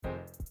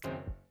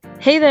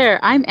Hey there,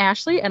 I'm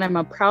Ashley, and I'm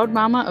a proud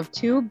mama of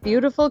two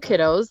beautiful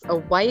kiddos, a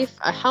wife,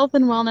 a health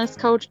and wellness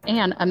coach,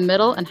 and a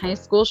middle and high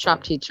school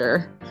shop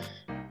teacher.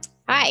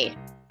 Hi,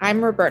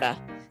 I'm Roberta,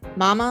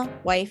 mama,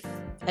 wife,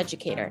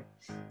 educator.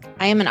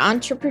 I am an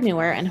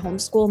entrepreneur and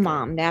homeschool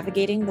mom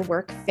navigating the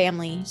work,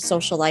 family,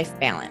 social life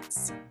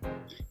balance.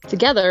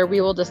 Together,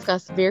 we will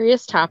discuss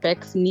various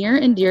topics near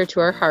and dear to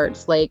our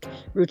hearts, like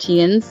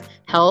routines,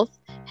 health,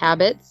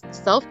 habits,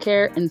 self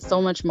care, and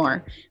so much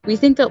more. We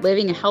think that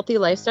living a healthy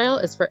lifestyle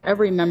is for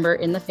every member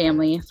in the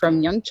family,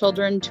 from young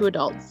children to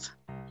adults.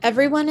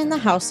 Everyone in the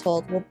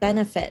household will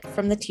benefit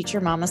from the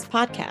Teacher Mamas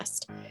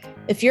podcast.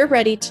 If you're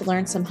ready to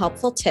learn some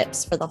helpful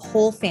tips for the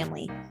whole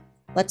family,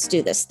 let's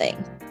do this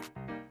thing.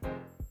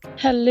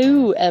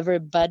 Hello,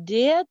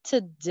 everybody.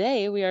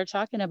 Today we are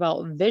talking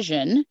about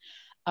vision,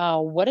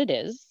 what it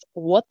is,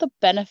 what the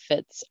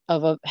benefits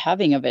of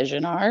having a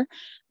vision are,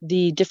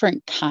 the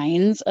different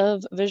kinds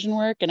of vision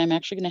work. And I'm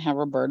actually going to have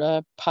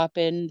Roberta pop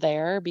in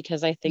there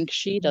because I think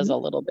she does a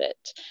little bit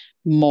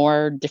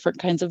more different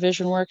kinds of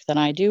vision work than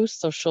I do.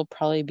 So she'll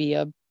probably be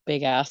a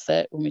big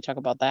asset when we talk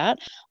about that.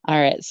 All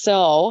right.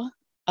 So,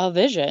 a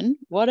vision.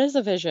 What is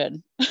a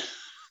vision?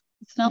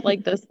 It's not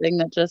like this thing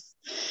that just,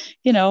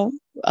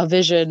 a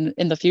vision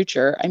in the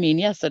future. I mean,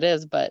 yes, it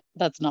is, but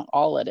that's not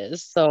all it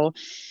is. So,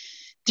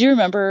 do you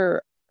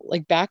remember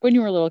like back when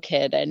you were a little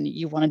kid and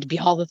you wanted to be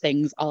all the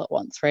things all at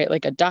once, right?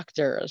 Like a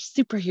doctor, a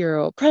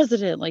superhero,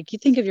 president. Like you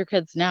think of your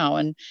kids now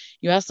and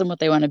you ask them what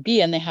they want to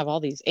be and they have all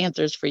these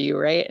answers for you,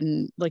 right?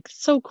 And like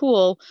so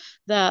cool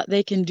that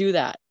they can do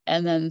that.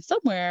 And then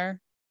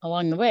somewhere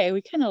along the way,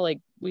 we kind of like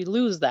we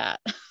lose that.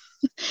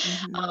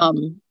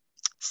 Um,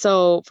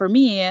 so for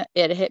me,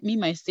 it hit me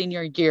my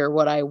senior year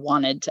what I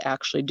wanted to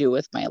actually do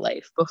with my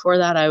life. Before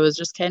that, I was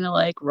just kind of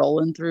like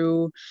rolling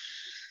through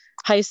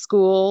high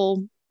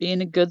school,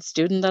 being a good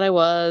student that I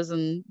was,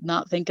 and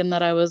not thinking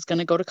that I was going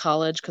to go to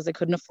college because I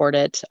couldn't afford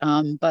it.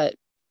 But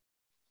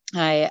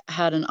I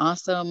had an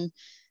awesome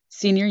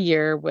senior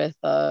year with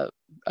a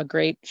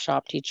great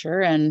shop teacher,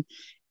 and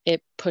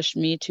it pushed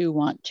me to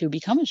want to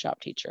become a shop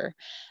teacher.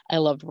 I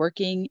loved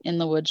working in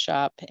the wood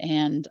shop,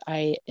 and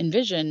I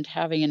envisioned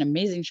having an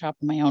amazing shop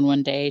of my own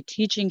one day,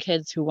 teaching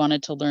kids who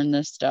wanted to learn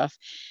this stuff,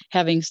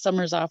 having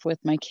summers off with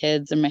my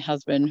kids and my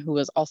husband, who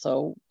was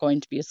also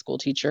going to be a school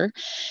teacher,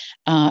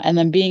 and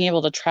then being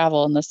able to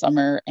travel in the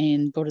summer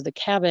and go to the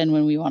cabin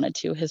when we wanted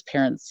to. His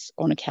parents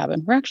own a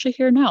cabin. We're actually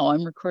here now.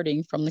 I'm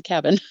recording from the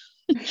cabin.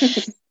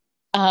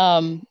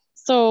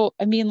 So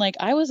I mean, like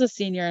I was a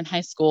senior in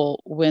high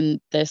school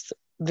when this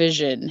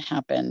vision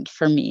happened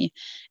for me.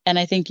 And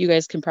I think you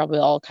guys can probably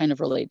all kind of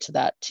relate to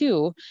that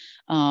too.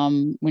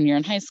 When you're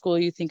in high school,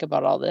 you think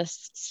about all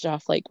this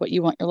stuff, like what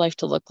you want your life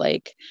to look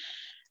like.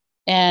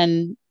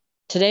 And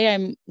today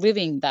I'm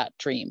living that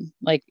dream.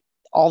 Like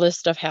all this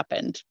stuff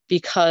happened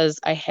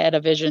because I had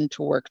a vision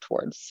to work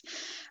towards.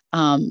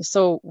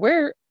 So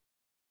where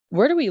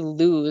do we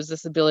lose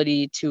this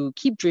ability to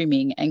keep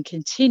dreaming and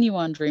continue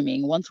on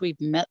dreaming once we've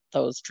met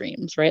those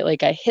dreams, right?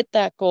 Like I hit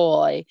that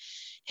goal, I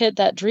hit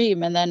that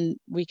dream, and then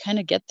we kind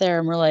of get there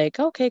and we're like,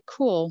 okay,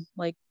 cool.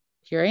 Like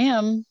here I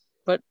am,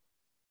 but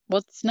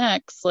what's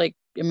next? Like,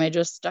 am I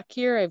just stuck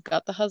here? I've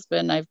got the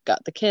husband, I've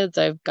got the kids,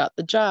 I've got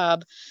the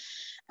job.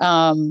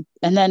 And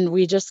then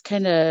we just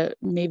kind of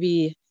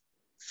maybe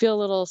feel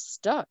a little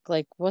stuck,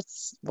 like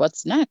what's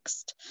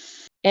next?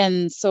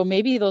 And so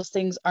maybe those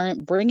things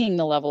aren't bringing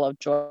the level of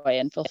joy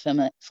and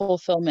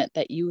fulfillment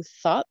that you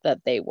thought that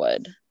they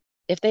would.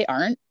 If they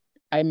aren't,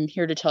 I'm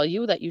here to tell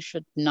you that you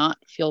should not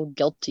feel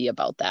guilty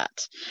about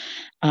that.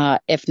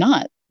 If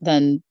not,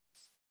 then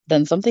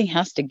something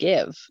has to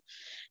give.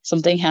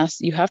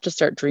 You have to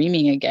start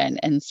dreaming again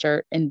and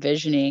start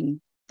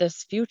envisioning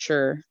this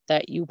future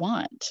that you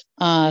want.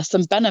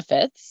 Some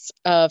benefits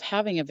of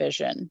having a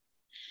vision.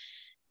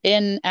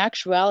 In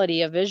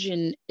actuality, a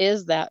vision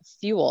is that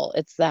fuel.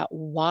 It's that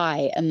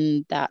why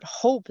and that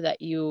hope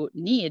that you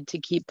need to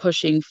keep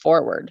pushing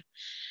forward.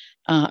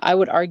 I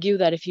would argue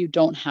that if you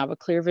don't have a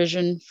clear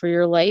vision for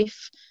your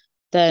life,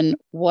 then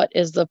what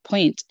is the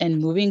point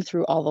in moving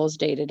through all those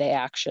day-to-day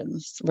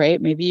actions,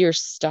 right? Maybe you're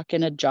stuck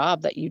in a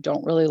job that you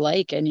don't really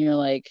like and you're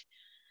like,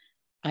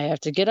 I have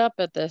to get up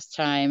at this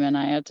time and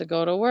I have to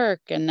go to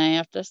work and I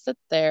have to sit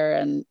there.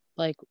 And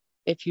like,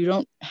 if you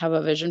don't have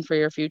a vision for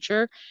your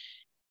future,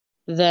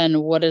 then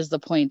what is the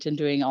point in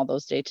doing all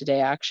those day-to-day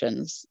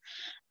actions?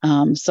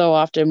 So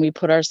often we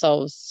put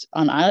ourselves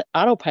on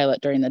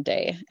autopilot during the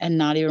day and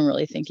not even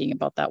really thinking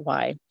about that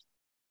why.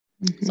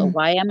 So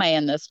why am I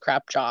in this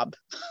crap job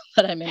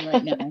that I'm in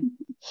right now?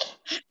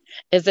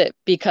 Is it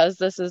because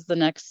this is the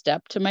next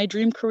step to my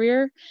dream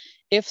career?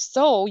 If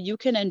so, you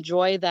can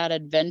enjoy that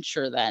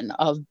adventure then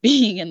of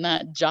being in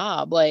that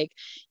job. Like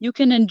you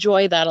can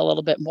enjoy that a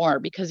little bit more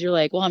because you're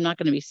like, well, I'm not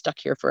going to be stuck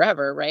here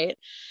forever, right?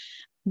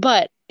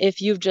 But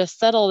if you've just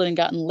settled and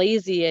gotten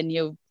lazy and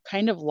you've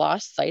kind of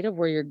lost sight of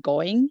where you're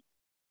going,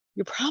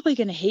 you're probably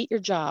going to hate your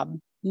job.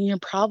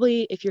 And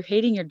if you're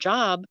hating your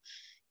job,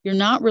 you're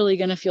not really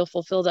going to feel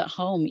fulfilled at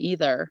home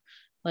either.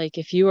 Like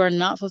if you are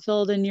not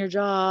fulfilled in your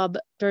job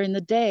during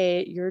the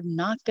day, you're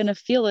not going to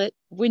feel it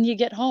when you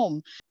get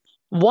home.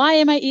 Why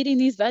am I eating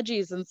these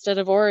veggies instead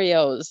of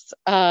Oreos?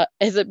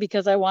 Is it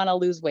because I want to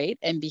lose weight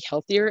and be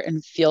healthier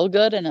and feel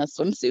good in a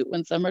swimsuit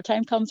when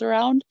summertime comes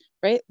around?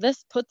 Right?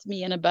 This puts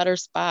me in a better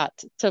spot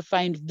to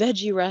find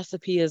veggie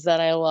recipes that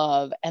I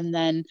love and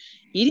then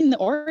eating the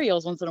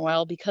Oreos once in a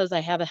while because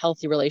I have a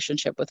healthy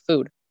relationship with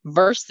food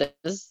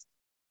versus,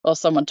 well,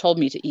 someone told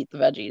me to eat the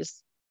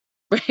veggies,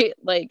 right?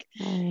 Like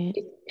Right.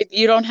 if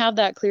you don't have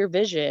that clear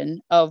vision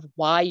of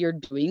why you're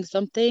doing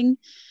something,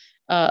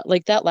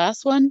 like that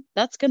last one,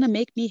 that's going to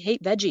make me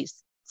hate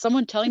veggies.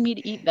 Someone telling me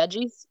to eat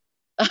veggies,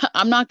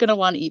 I'm not going to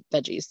want to eat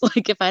veggies.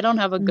 Like if I don't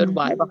have a good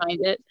why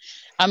behind it,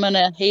 I'm going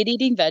to hate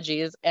eating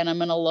veggies and I'm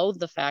going to loathe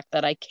the fact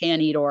that I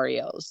can't eat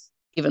Oreos,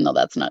 even though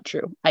that's not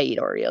true. I eat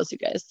Oreos, you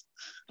guys.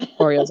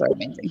 Oreos are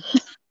amazing.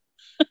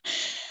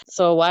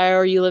 So why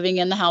are you living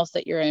in the house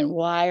that you're in?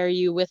 Why are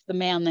you with the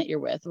man that you're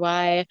with?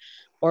 Why,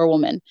 or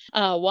woman?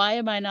 Why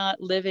am I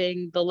not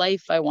living the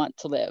life I want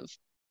to live?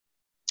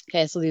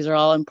 Okay, so these are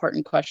all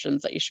important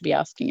questions that you should be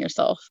asking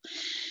yourself.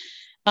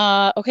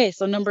 Okay,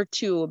 so number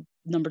two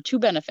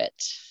benefit.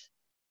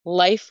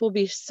 Life will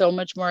be so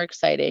much more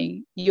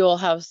exciting. You'll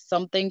have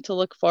something to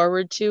look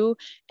forward to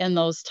in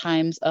those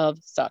times of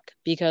suck.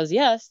 Because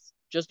yes,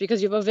 just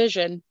because you have a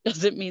vision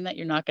doesn't mean that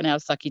you're not going to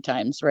have sucky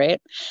times,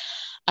 right?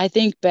 I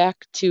think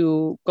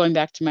going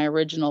back to my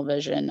original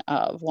vision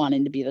of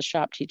wanting to be the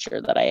shop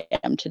teacher that I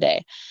am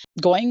today,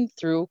 going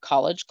through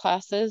college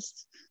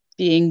classes,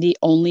 being the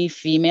only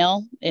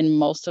female in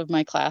most of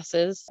my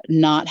classes,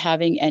 not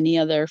having any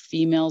other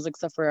females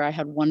except for I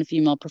had one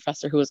female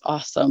professor who was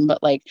awesome,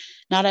 but like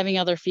not having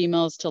other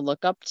females to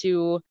look up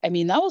to. I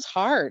mean, that was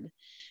hard,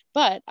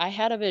 but I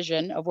had a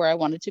vision of where I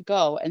wanted to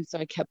go. And so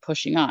I kept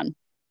pushing on.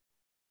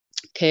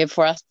 Okay,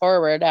 fast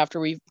forward after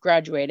we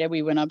graduated,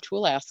 we went up to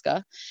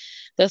Alaska.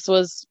 This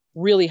was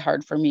really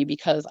hard for me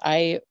because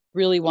I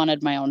really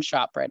wanted my own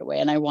shop right away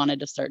and I wanted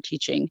to start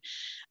teaching.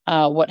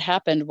 What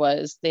happened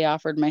was they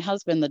offered my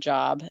husband the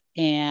job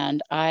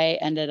and I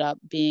ended up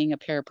being a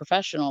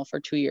paraprofessional for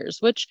 2 years,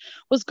 which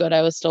was good.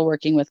 I was still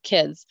working with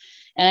kids.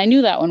 And I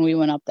knew that when we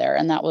went up there.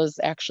 And that was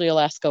actually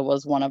Alaska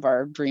was one of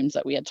our dreams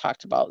that we had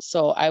talked about.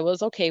 So I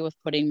was okay with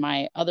putting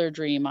my other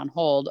dream on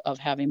hold of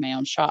having my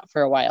own shop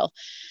for a while.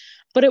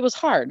 But it was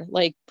hard,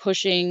 like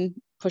pushing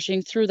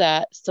through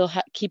that, still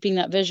keeping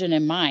that vision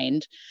in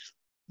mind.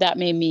 That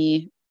made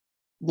me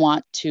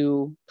want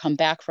to come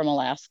back from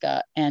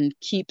Alaska and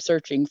keep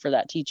searching for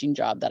that teaching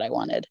job that I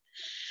wanted.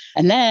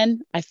 And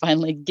then I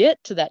finally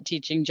get to that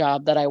teaching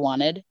job that I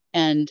wanted,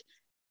 and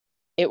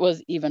it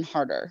was even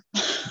harder.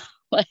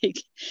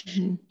 Like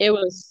it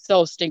was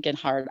so stinking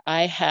hard.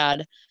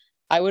 I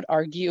would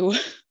argue,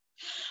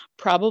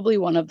 probably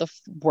one of the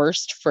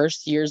worst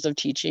first years of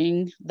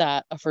teaching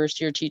that a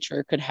first year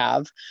teacher could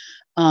have.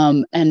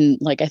 And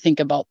like I think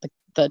about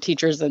the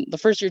teachers and the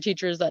first year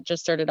teachers that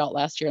just started out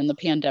last year in the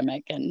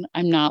pandemic, and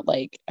I'm not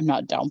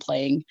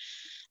downplaying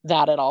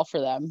that at all for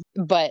them,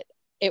 but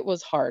it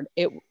was hard.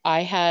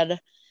 I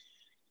had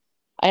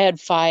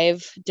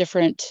 5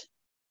 different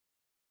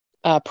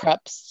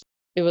preps.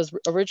 It was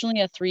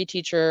originally a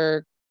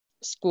 3-teacher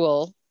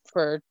school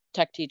for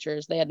tech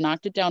teachers. They had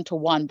knocked it down to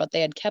 1, but they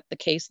had kept the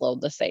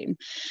caseload the same.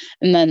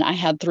 And then I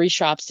had 3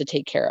 shops to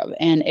take care of.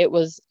 And it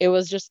was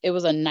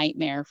a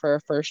nightmare for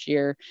a first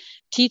year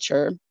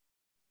teacher.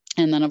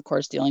 And then of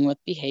course dealing with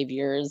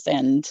behaviors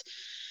and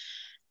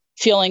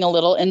feeling a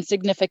little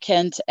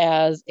insignificant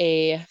as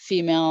a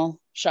female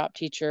shop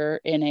teacher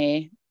in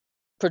a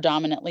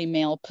predominantly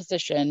male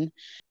position,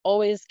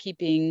 always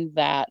keeping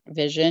that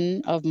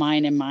vision of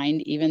mine in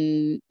mind,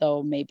 even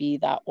though maybe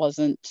that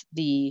wasn't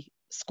the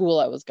school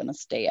I was going to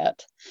stay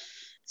at.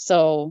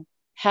 So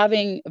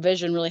having a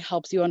vision really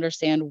helps you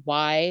understand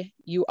why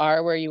you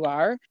are where you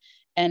are,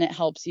 and it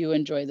helps you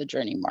enjoy the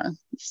journey more.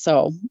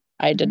 So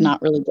I did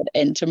not really get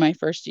into my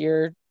first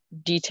year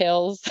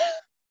details,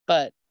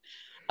 but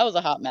I was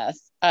a hot mess.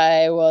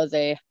 I was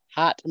a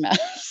hot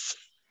mess.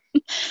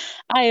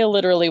 I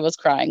literally was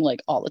crying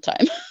like all the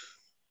time.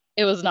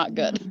 It was not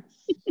good.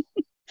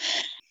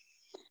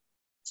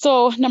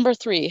 So number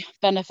 3,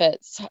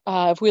 benefits.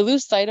 If we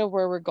lose sight of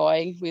where we're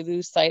going, we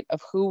lose sight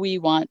of who we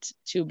want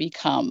to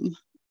become.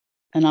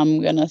 And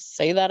I'm going to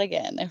say that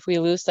again. If we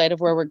lose sight of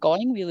where we're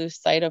going, we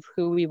lose sight of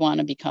who we want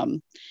to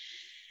become.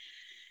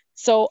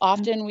 So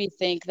often we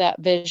think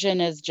that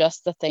vision is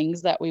just the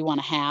things that we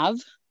want to have,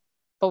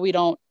 but we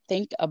don't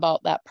think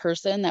about that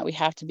person that we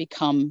have to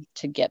become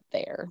to get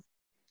there.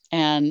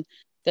 And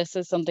this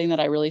is something that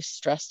I really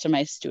stress to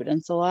my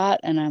students a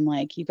lot. And I'm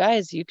like, you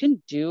guys, you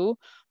can do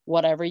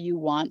whatever you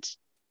want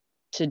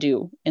to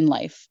do in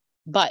life.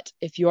 But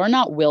if you're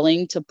not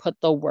willing to put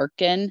the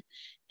work in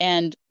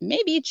and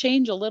maybe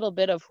change a little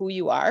bit of who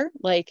you are,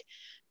 like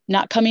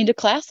not coming to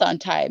class on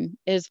time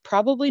is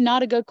probably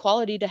not a good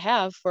quality to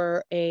have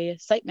for a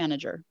site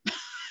manager.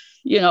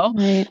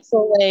 Right.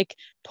 So like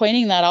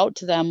pointing that out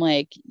to them,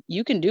 like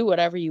you can do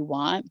whatever you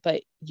want,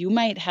 but you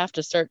might have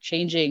to start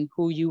changing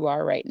who you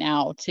are right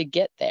now to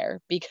get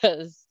there,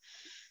 because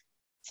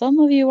some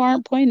of you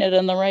aren't pointed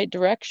in the right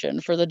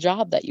direction for the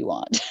job that you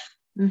want.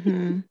 Mm-hmm.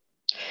 And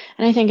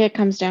I think it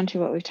comes down to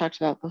what we've talked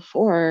about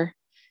before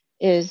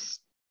is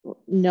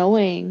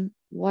knowing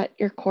what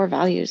your core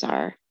values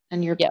are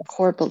and your Yes.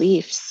 core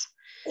beliefs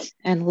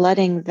and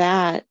letting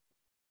that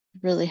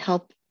really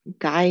help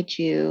guide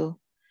you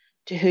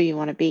to who you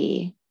want to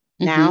be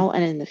now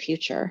and in the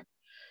future.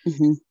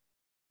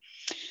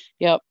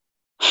 Yep.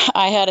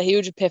 I had a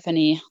huge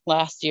epiphany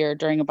last year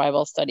during a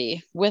Bible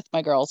study with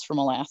my girls from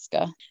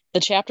Alaska. The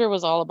chapter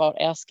was all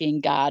about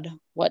asking God,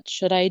 what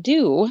should I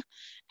do?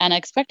 And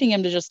expecting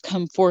him to just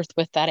come forth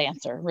with that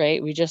answer,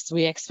 right? We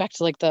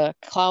expect like the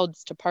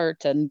clouds to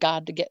part and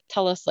God to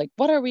tell us like,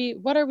 what are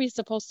we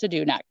supposed to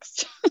do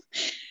next?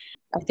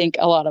 I think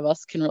a lot of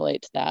us can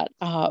relate to that.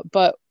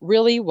 But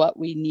really what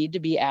we need to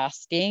be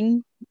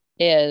asking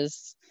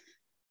is,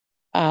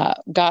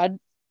 God,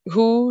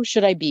 who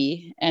should I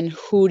be and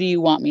who do you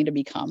want me to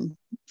become?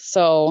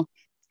 So,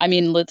 I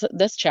mean,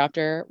 this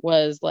chapter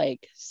was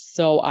like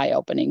so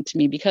eye-opening to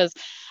me because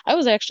I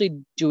was actually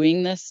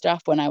doing this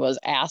stuff when I was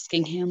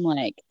asking him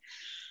like,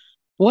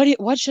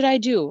 what should I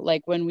do?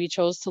 Like when we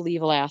chose to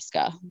leave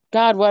Alaska,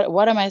 God,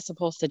 what am I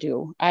supposed to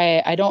do?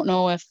 I don't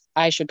know if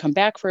I should come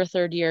back for a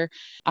third year.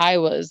 I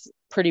was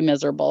pretty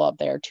miserable up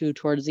there too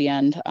towards the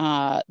end.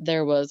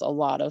 There was a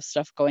lot of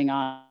stuff going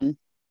on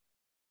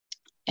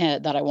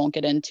that I won't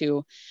get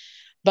into,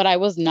 but I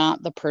was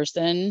not the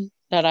person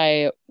that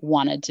I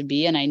wanted to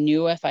be. And I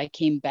knew if I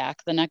came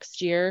back the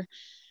next year,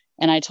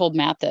 and I told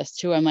Matt this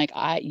too, I'm like,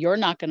 you're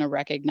not going to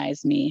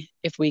recognize me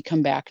if we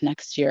come back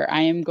next year.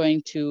 I am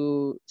going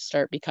to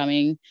start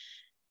becoming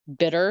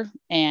bitter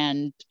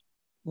and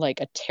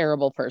like a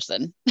terrible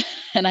person.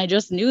 And I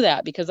just knew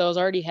that because I was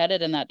already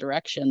headed in that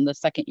direction the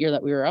second year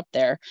that we were up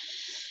there.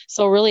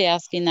 So really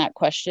asking that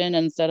question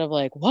instead of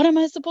like, what am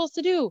I supposed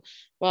to do?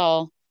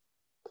 Well,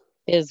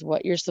 is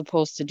what you're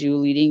supposed to do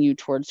leading you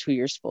towards who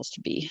you're supposed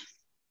to be.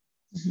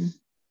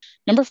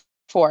 Number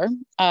 4,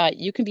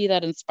 you can be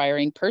that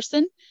inspiring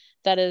person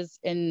that is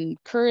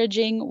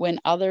encouraging when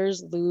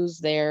others lose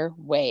their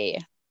way.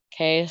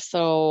 Okay,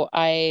 so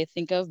I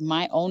think of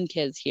my own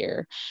kids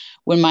here.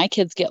 When my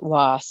kids get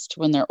lost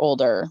when they're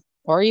older,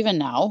 or even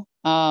now,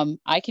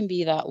 I can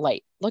be that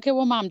light. Look at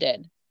what mom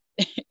did.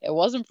 It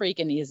wasn't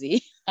freaking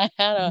easy. I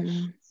had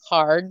a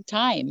hard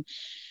time.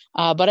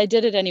 But I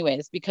did it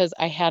anyways because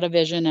I had a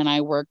vision and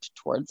I worked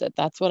towards it.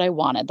 That's what I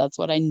wanted. That's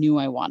what I knew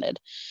I wanted.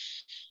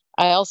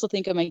 I also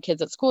think of my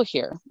kids at school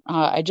here.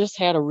 I just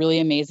had a really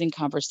amazing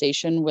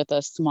conversation with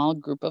a small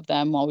group of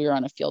them while we were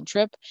on a field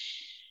trip.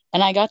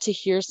 And I got to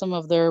hear some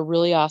of their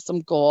really awesome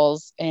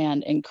goals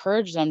and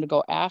encourage them to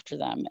go after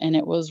them. And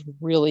it was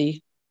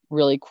really,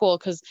 really cool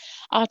because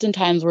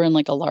oftentimes we're in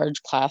like a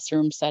large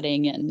classroom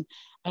setting and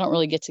I don't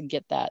really get to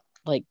get that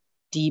like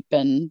deep.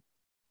 And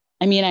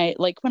I mean, I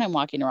like when I'm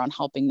walking around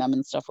helping them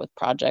and stuff with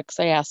projects,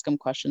 I ask them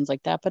questions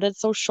like that, but it's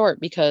so short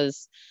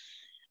because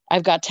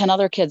I've got 10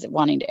 other kids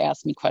wanting to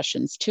ask me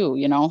questions too,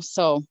 you know?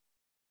 So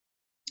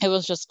it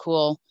was just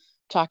cool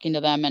talking to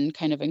them and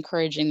kind of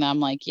encouraging them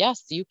like,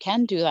 yes, you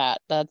can do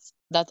that. That's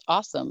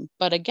awesome.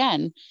 But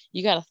again,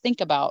 you got to think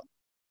about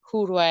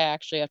who do I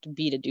actually have to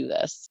be to do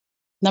this?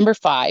 Number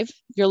 5,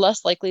 you're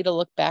less likely to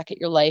look back at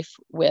your life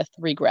with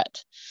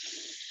regret.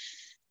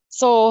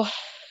 So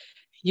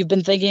you've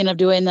been thinking of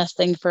doing this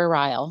thing for a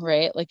while,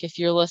 right? Like if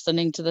you're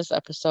listening to this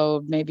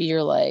episode, maybe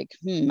you're like,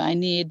 I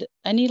need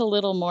a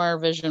little more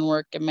vision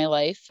work in my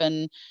life.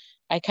 And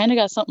I kind of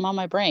got something on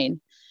my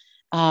brain.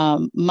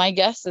 My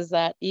guess is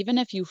that even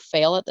if you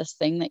fail at this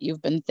thing that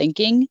you've been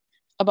thinking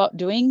about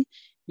doing,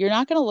 you're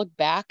not going to look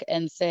back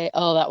and say,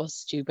 oh, that was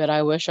stupid.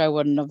 I wish I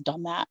wouldn't have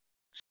done that.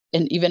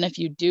 And even if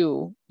you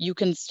do, you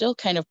can still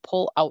kind of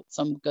pull out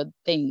some good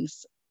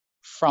things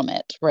from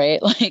it,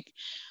 right? Like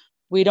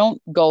we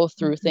don't go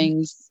through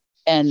things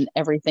and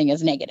everything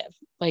is negative.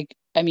 Like,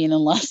 I mean,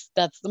 unless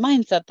that's the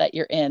mindset that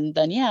you're in,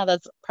 then yeah,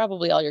 that's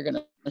probably all you're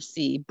going to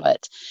see.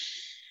 But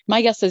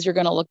my guess is you're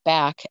going to look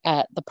back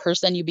at the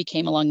person you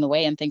became along the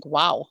way and think,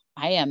 wow,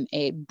 I am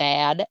a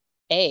bad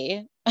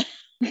A.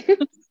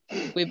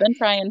 We've been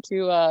trying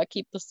to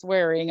keep the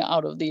swearing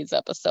out of these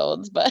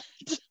episodes, but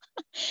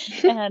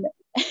and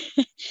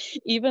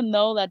even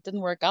though that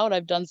didn't work out,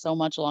 I've done so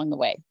much along the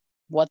way.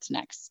 What's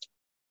next?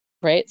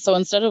 Right? So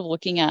instead of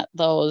looking at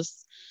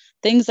those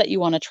things that you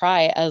want to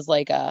try as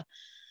like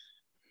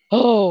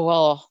oh,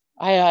 well,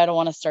 I don't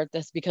want to start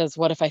this because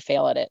what if I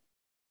fail at it?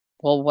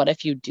 Well, what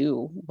if you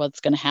do?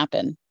 What's going to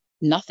happen?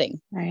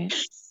 Nothing. Right.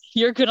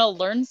 You're going to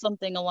learn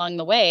something along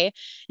the way.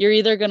 You're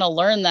either going to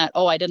learn that,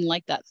 oh, I didn't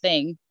like that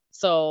thing,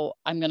 so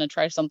I'm going to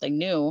try something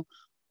new.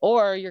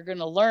 Or you're going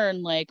to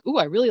learn like, oh,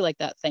 I really like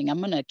that thing. I'm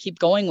going to keep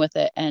going with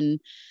it and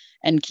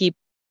keep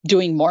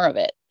doing more of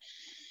it.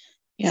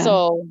 Yeah.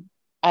 So,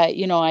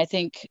 I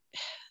think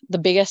the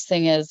biggest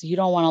thing is you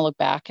don't want to look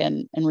back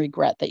and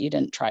regret that you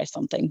didn't try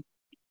something.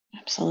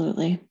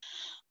 Absolutely.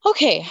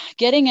 Okay,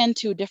 getting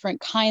into different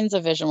kinds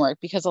of vision work,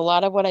 because a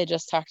lot of what I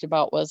just talked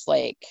about was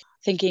like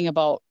thinking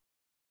about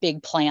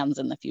big plans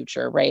in the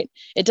future, right?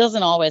 It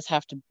doesn't always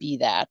have to be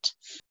that.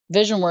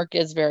 vision work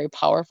is very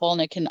powerful,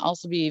 and it can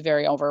also be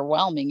very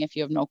overwhelming if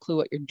you have no clue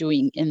what you're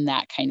doing in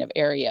that kind of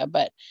area.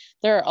 But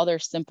there are other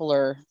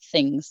simpler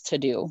things to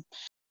do.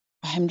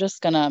 I'm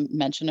just going to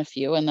mention a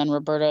few, and then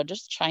Roberta,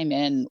 just chime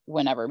in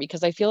whenever,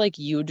 because I feel like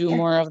you do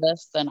more of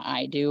this than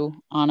I do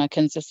on a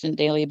consistent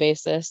daily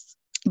basis.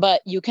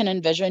 But you can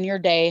envision your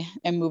day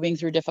and moving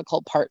through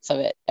difficult parts of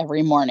it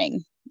every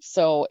morning.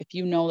 So if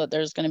you know that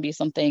there's going to be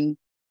something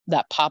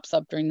that pops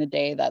up during the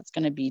day that's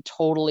going to be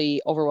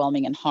totally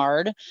overwhelming and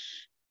hard,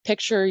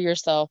 picture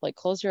yourself, like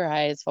close your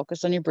eyes,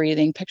 focus on your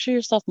breathing, picture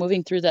yourself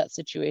moving through that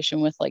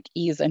situation with like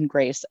ease and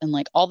grace, and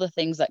like all the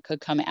things that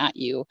could come at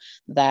you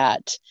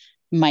that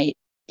might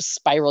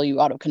spiral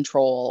you out of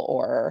control,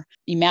 or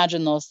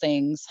imagine those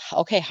things.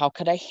 Okay, how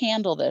could I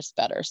handle this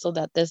better so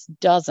that this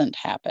doesn't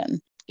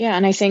happen? Yeah,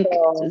 and I think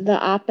the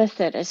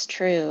opposite is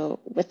true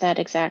with that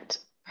exact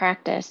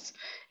practice.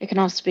 It can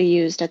also be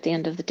used at the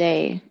end of the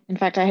day. In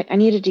fact, I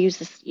needed to use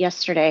this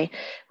yesterday.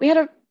 We had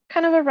a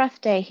kind of a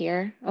rough day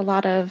here. A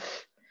lot of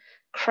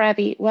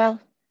crabby, well,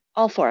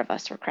 all four of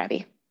us were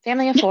crabby.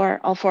 Family of four,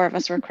 all four of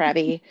us were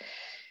crabby.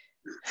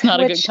 It's not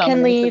a good which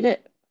combination. can lead,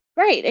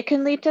 right, it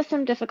can lead to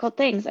some difficult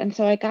things. And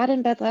so I got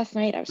in bed last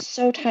night. I was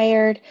so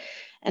tired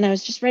and I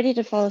was just ready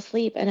to fall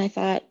asleep. And I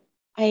thought,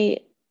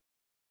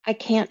 I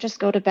can't just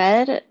go to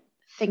bed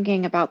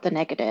thinking about the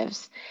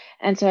negatives.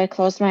 And so I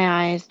closed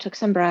my eyes, took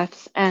some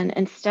breaths, and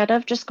instead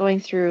of just going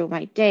through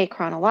my day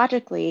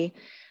chronologically,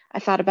 I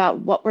thought about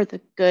what were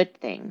the good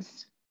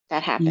things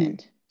that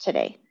happened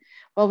today.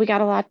 Well, we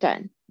got a lot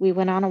done. We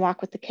went on a walk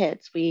with the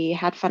kids. We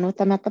had fun with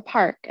them at the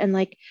park. And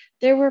like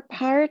there were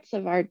parts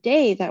of our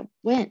day that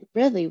went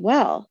really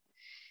well.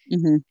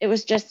 It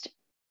was just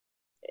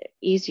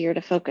easier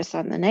to focus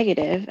on the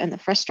negative and the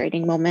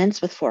frustrating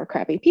moments with four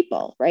crabby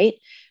people, right?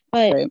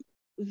 But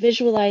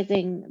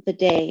visualizing the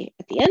day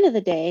at the end of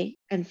the day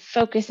and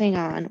focusing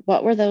on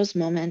what were those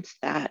moments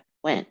that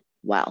went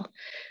well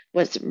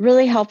was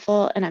really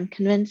helpful. And I'm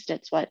convinced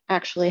it's what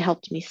actually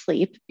helped me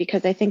sleep,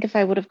 because I think if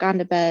I would have gone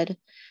to bed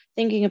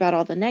thinking about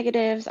all the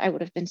negatives, I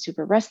would have been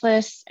super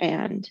restless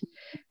and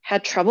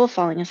had trouble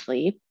falling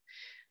asleep.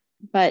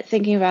 But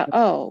thinking about,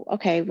 oh,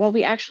 okay, well,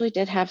 we actually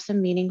did have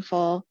some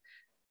meaningful,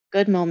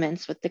 good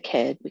moments with the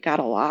kid. We got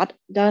a lot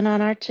done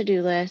on our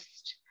to-do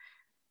list.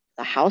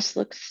 The house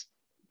looks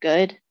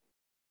good.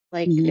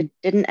 Like it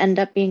didn't end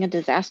up being a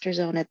disaster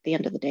zone at the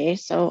end of the day.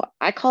 So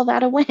I call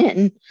that a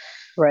win.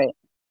 Right.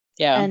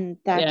 Yeah. And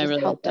that just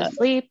really helped us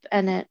sleep.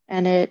 And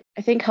it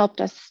I think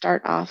helped us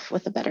start off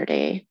with a better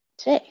day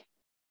today.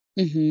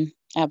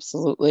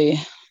 Absolutely.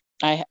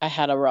 I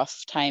had a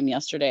rough time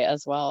yesterday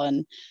as well.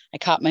 And I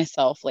caught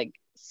myself like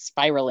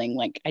spiraling.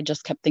 Like I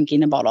just kept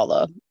thinking about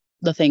all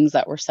the things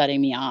that were setting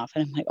me off.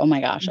 And I'm like, oh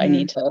my gosh, I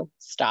need to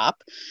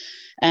stop.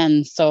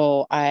 And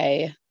so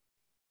I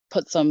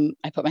put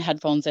my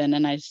headphones in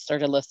and I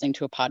started listening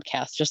to a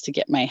podcast just to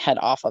get my head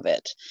off of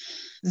it.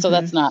 So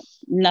that's not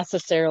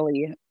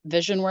necessarily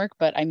vision work,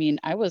 but I mean,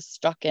 I was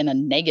stuck in a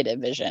negative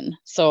vision.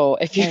 So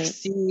if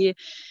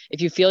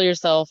you feel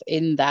yourself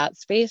in that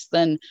space,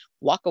 then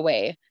walk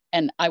away.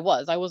 And I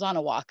was on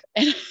a walk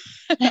and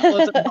that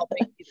wasn't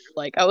helping either.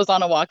 Like I was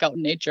on a walk out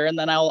in nature, and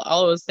then all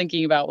I was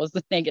thinking about was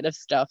the negative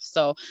stuff.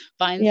 So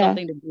find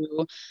something to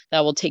do that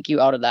will take you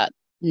out of that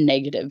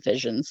negative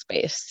vision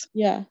space.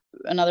 Yeah.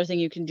 Another thing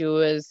you can do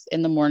is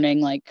in the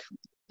morning, like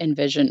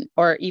envision,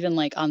 or even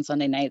like on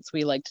Sunday nights,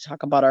 we like to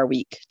talk about our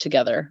week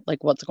together,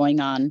 like what's going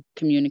on,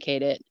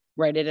 communicate it,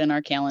 write it in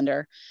our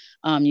calendar.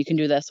 You can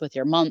do this with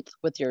your month,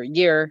 with your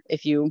year,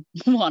 if you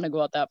want to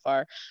go out that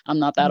far. I'm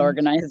not that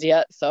organized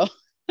yet, so.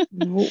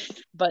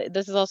 But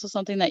this is also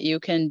something that you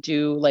can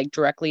do like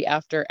directly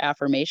after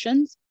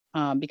affirmations,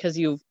 because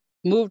you've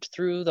moved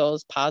through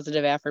those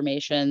positive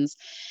affirmations,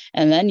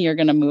 and then you're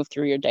going to move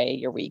through your day,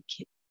 your week,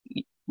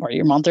 or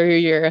your month, or your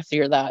year if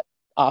you're that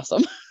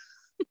awesome.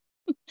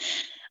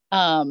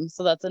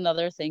 So that's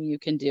another thing you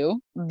can do.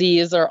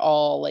 These are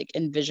all like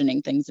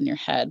envisioning things in your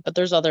head, but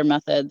there's other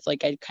methods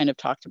like I kind of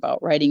talked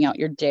about, writing out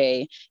your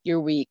day,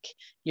 your week,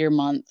 your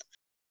month.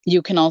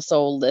 You can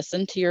also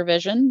listen to your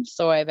vision.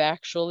 So I've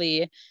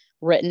actually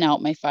written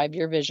out my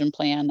 5-year vision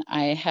plan.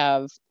 I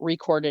have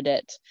recorded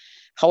it.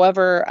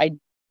 However,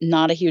 I'm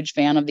not a huge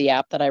fan of the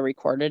app that I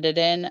recorded it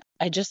in.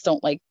 I just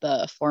don't like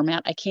the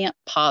format. I can't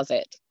pause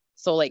it.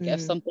 So like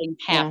if something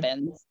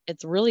happens,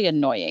 it's really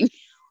annoying.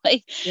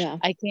 Like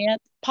I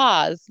can't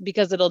pause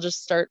because it'll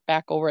just start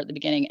back over at the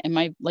beginning.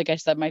 And like I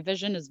said, my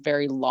vision is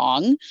very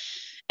long.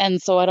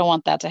 And so I don't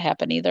want that to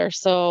happen either.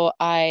 So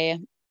I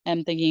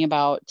am thinking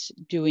about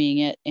doing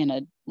it in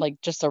a,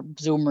 like just a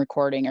Zoom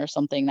recording or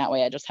something. That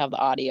way I just have the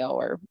audio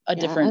or a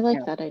different I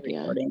like that idea.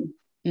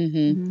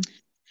 Recording.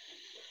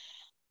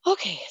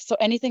 Okay. So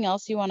anything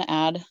else you want to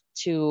add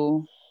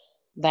to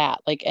that?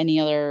 Like any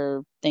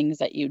other things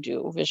that you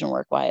do vision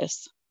work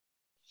wise?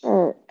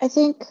 Sure. I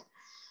think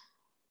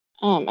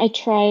I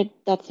tried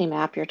that same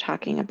app you're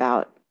talking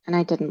about, and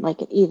I didn't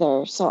like it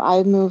either. So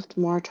I moved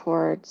more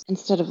towards,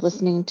 instead of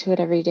listening to it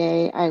every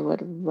day, I would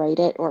write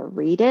it or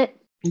read it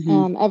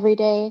every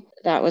day.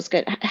 That was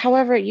good.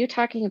 However, you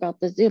talking about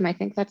the Zoom, I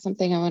think that's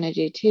something I want to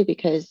do too,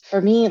 because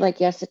for me, like,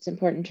 yes, it's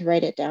important to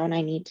write it down.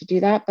 I need to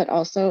do that. But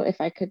also,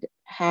 if I could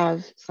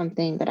have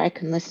something that I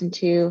can listen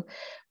to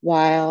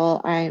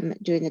while I'm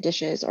doing the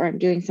dishes, or I'm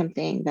doing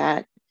something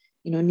that,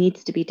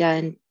 needs to be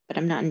done, but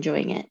I'm not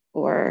enjoying it,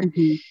 or,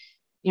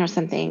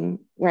 something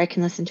where I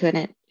can listen to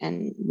it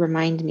and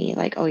remind me,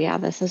 like, oh, yeah,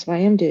 this is why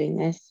I'm doing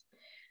this.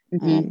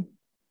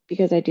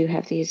 Because I do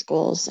have these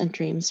goals and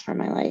dreams for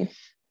my life.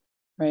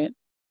 Right.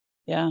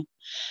 Yeah.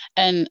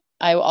 And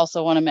I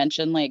also want to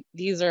mention, like,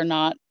 these are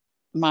not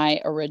my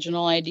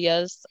original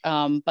ideas,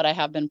 but I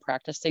have been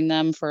practicing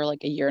them for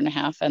like a year and a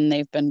half, and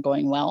they've been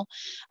going well.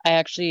 I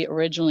actually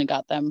originally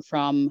got them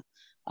from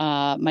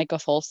Micah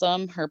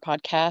Folsom, her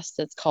podcast.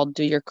 It's called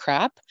Do Your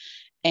Crap.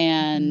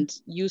 And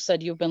you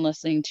said you've been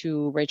listening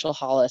to Rachel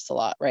Hollis a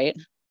lot, right?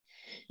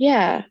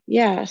 Yeah.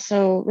 Yeah.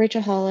 So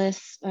Rachel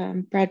Hollis,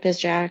 Brad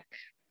Bizjack,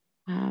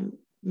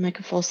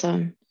 Micah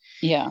Folsom.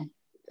 Yeah.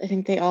 I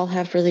think they all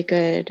have really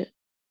good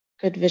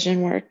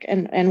vision work.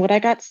 And what I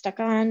got stuck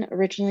on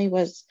originally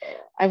was,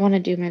 I want to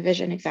do my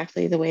vision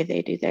exactly the way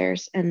they do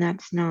theirs. And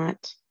that's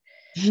not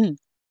going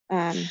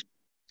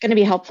to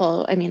be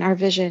helpful. I mean, our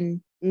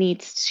vision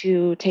needs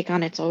to take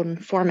on its own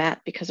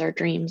format, because our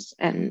dreams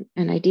and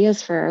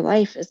ideas for our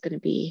life is going to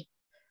be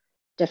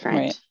different.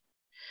 Right.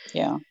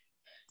 Yeah.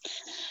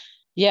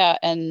 Yeah.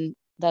 And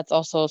that's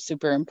also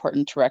super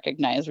important to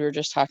recognize. We were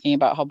just talking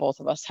about how both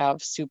of us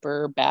have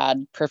super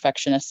bad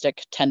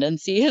perfectionistic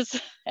tendencies.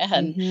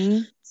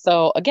 And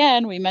so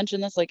again, we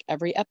mentioned this like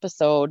every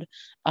episode.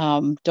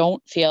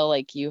 Don't feel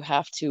like you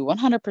have to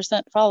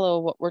 100% follow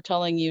what we're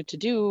telling you to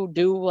do.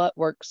 Do what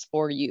works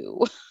for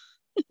you.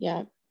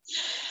 Yeah.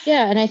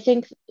 Yeah. And I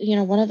think,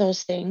 one of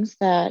those things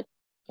that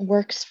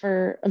works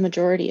for a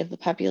majority of the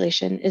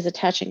population is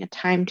attaching a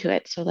time to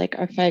it. So like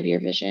our 5-year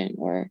vision,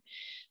 or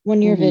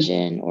 1-year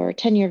vision, or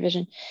 10-year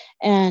vision.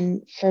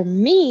 And for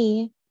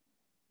me,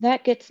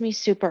 that gets me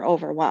super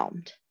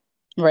overwhelmed.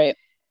 Right.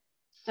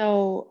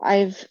 So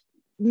I've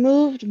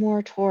moved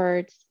more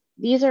towards,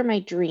 these are my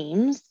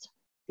dreams,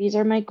 these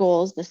are my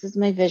goals, this is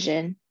my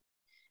vision.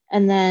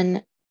 And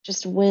then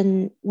just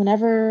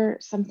whenever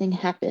something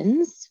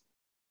happens,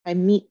 I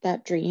meet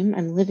that dream,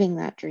 I'm living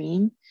that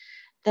dream,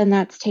 then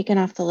that's taken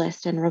off the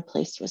list and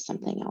replaced with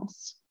something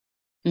else.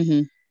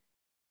 And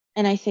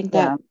I think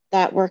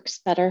that works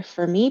better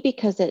for me,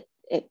 because it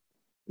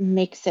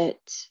makes it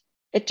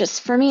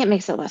just, for me, it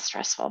makes it less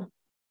stressful.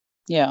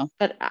 Yeah.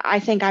 But I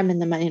think I'm in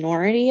the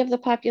minority of the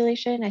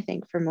population. I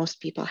think for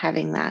most people,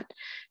 having that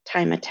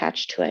time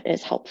attached to it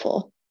is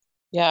helpful.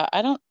 Yeah,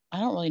 I don't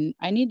really,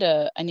 I need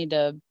to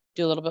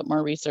do a little bit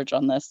more research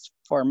on this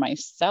for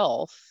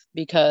myself,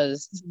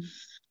 because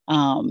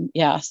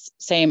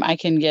same, I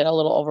can get a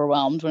little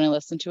overwhelmed when I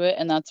listen to it,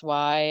 and that's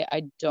why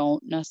I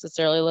don't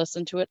necessarily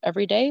listen to it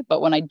every day.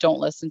 But when I don't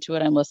listen to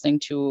it, I'm listening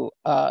to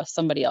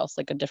somebody else,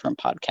 like a different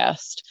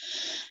podcast,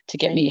 to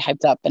get me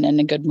hyped up and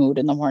in a good mood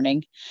in the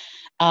morning.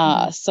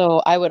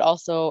 So I would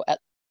also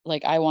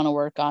I want to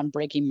work on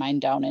breaking mine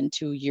down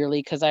into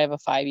yearly, because I have a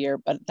 5-year,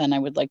 but then I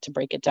would like to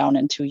break it down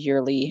into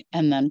yearly,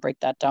 and then break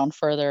that down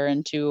further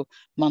into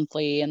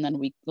monthly, and then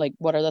week. Like,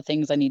 what are the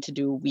things I need to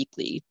do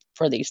weekly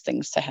for these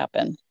things to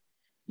happen?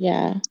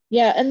 Yeah.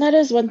 Yeah. And that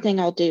is one thing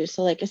I'll do.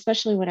 So like,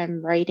 especially when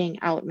I'm writing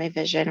out my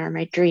vision or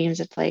my dreams,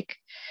 it's like,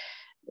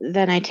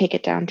 then I take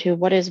it down to,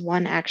 what is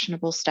one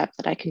actionable step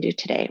that I can do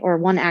today, or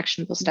one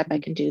actionable step I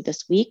can do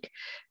this week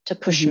to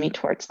push me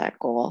towards that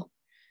goal.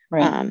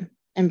 Right.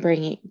 And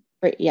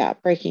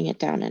breaking it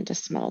down into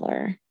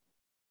smaller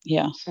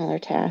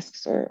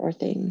tasks or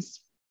things.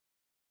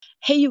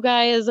 Hey, you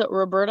guys,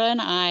 Roberta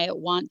and I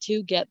want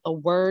to get the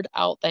word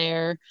out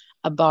there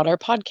about our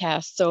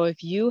podcast. So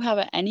if you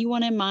have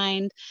anyone in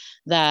mind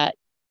that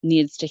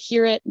needs to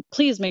hear it,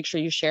 please make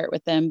sure you share it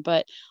with them.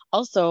 But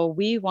also,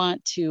 we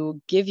want to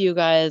give you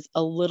guys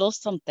a little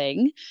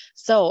something.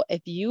 So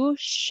if you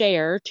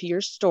share to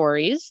your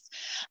stories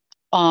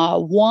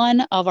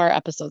one of our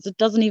episodes, it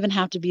doesn't even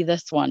have to be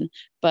this one,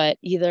 but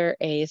either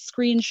a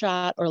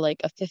screenshot or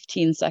like a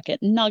 15-second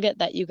nugget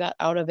that you got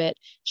out of it,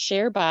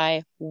 share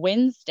by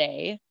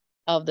Wednesday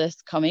of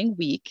this coming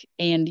week,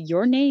 and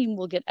your name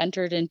will get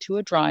entered into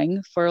a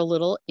drawing for a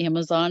little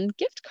Amazon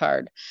gift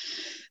card.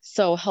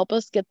 So help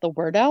us get the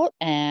word out,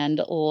 and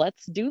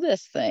let's do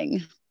this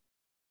thing.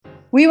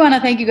 We want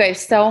to thank you guys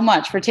so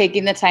much for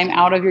taking the time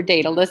out of your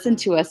day to listen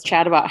to us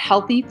chat about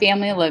healthy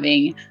family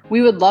living.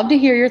 We would love to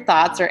hear your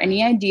thoughts or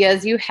any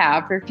ideas you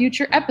have for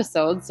future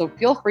episodes, so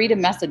feel free to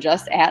message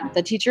us at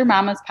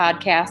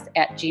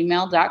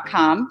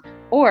theteachermamaspodcast@gmail.com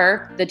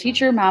or the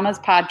Teacher Mamas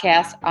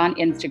Podcast on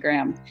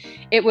Instagram.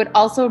 It would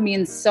also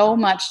mean so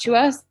much to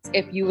us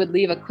if you would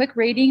leave a quick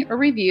rating or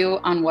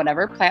review on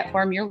whatever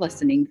platform you're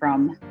listening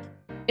from.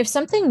 If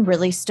something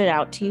really stood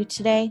out to you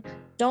today,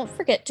 don't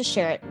forget to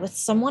share it with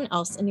someone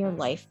else in your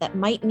life that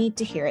might need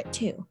to hear it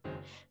too.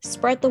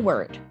 Spread the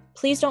word.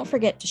 Please don't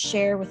forget to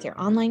share with your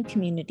online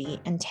community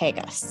and tag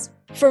us.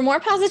 For more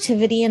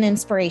positivity and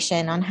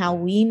inspiration on how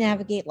we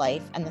navigate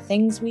life and the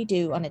things we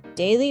do on a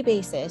daily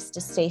basis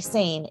to stay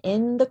sane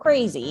in the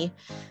crazy,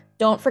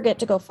 don't forget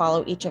to go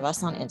follow each of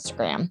us on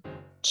Instagram.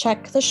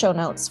 Check the show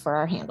notes for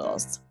our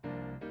handles.